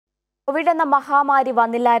Covid എന്ന മഹാമാരി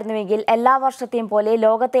വന്നില്ലായിരുന്നുവെങ്കിൽ എല്ലാ വർഷത്തെയും പോലെ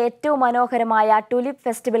ലോകത്തെ ഏറ്റവും മനോഹരമായ ടുലിപ്പ്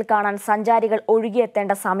ഫെസ്റ്റിവൽ കാണാൻ സഞ്ചാരികൾ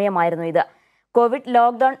ഒഴുകിയെത്തേണ്ട സമയമായിരുന്നു ഇത്. കോവിഡ്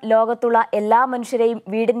ലോക്ക്ഡൌൺ ലോകത്തുള്ള എല്ലാ മനുഷ്യരെയും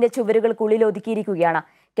വീടിന്റെ ചുവരുകൾക്കുള്ളിൽ ഒതുക്കിയിരിക്കുകയാണ്.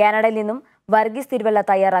 കാനഡയിൽ നിന്നും വർഗീസ് തിരുവല്ല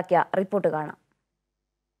തയ്യാറാക്കിയ റിപ്പോർട്ട് കാണാം.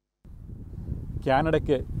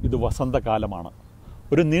 കാനഡയ്ക്ക് ഇത് വസന്തകാലമാണ്.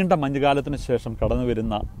 ഒരു നീണ്ട മഞ്ഞുകാലത്തിന് ശേഷം കടന്നു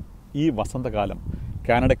വരുന്ന ഈ വസന്തകാലം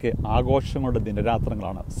കാനഡയ്ക്ക് ആഘോഷങ്ങളുടെ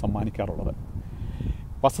ദിനരാത്രങ്ങളാണ് സമ്മാനിക്കാറുള്ളത്.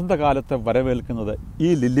 വസന്തകാലത്തെ വരവേൽക്കുന്നത് ഈ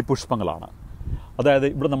ലില്ലി പുഷ്പങ്ങളാണ്. അതായത്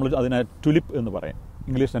ഇവിടെ നമ്മൾ അതിനെ ടുലിപ്പ് എന്ന് പറയും,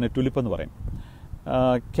 ഇംഗ്ലീഷ് തന്നെ ടുലിപ്പ് എന്ന് പറയും.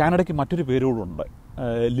 കാനഡയ്ക്ക് മറ്റൊരു പേരുകൂടുണ്ട്,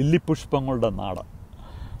 ലില്ലി പുഷ്പങ്ങളുടെ നാട്.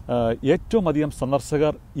 ഏറ്റവും അധികം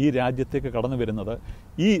സന്ദർശകർ ഈ രാജ്യത്തേക്ക് കടന്നു വരുന്നത്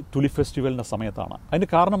ഈ ടുലിപ്പ് ഫെസ്റ്റിവലിൻ്റെ സമയത്താണ്. അതിന്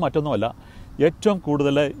കാരണം മറ്റൊന്നുമല്ല, ഏറ്റവും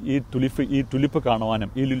കൂടുതൽ ഈ ടുലിപ്പ്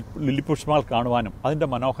കാണുവാനും ഈ ലില്ലി പുഷ്പങ്ങൾ കാണുവാനും അതിൻ്റെ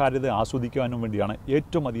മനോഹാരിത ആസ്വദിക്കുവാനും വേണ്ടിയാണ്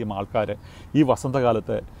ഏറ്റവും അധികം ആൾക്കാർ ഈ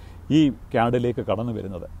വസന്തകാലത്ത് ഈ കാനഡയിലേക്ക് കടന്നു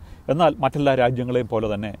വരുന്നത്. എന്നാൽ മറ്റെല്ലാ രാജ്യങ്ങളെയും പോലെ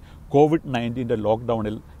തന്നെ COVID-19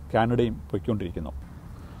 ലോക്ക്ഡൗണിൽ കാനഡയും പൊയ്ക്കൊണ്ടിരിക്കുന്നു.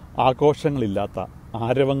 ആഘോഷങ്ങളില്ലാത്ത,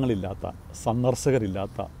 ആരവങ്ങളില്ലാത്ത,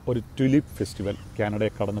 സന്ദർശകരില്ലാത്ത ഒരു ടുലിപ്പ് ഫെസ്റ്റിവൽ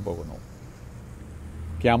കാനഡയെ കടന്നു പോകുന്നു.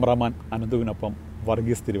 Cameraman അനന്തുവിനൊപ്പം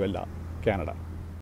Varghese Thiruvalla, Canada.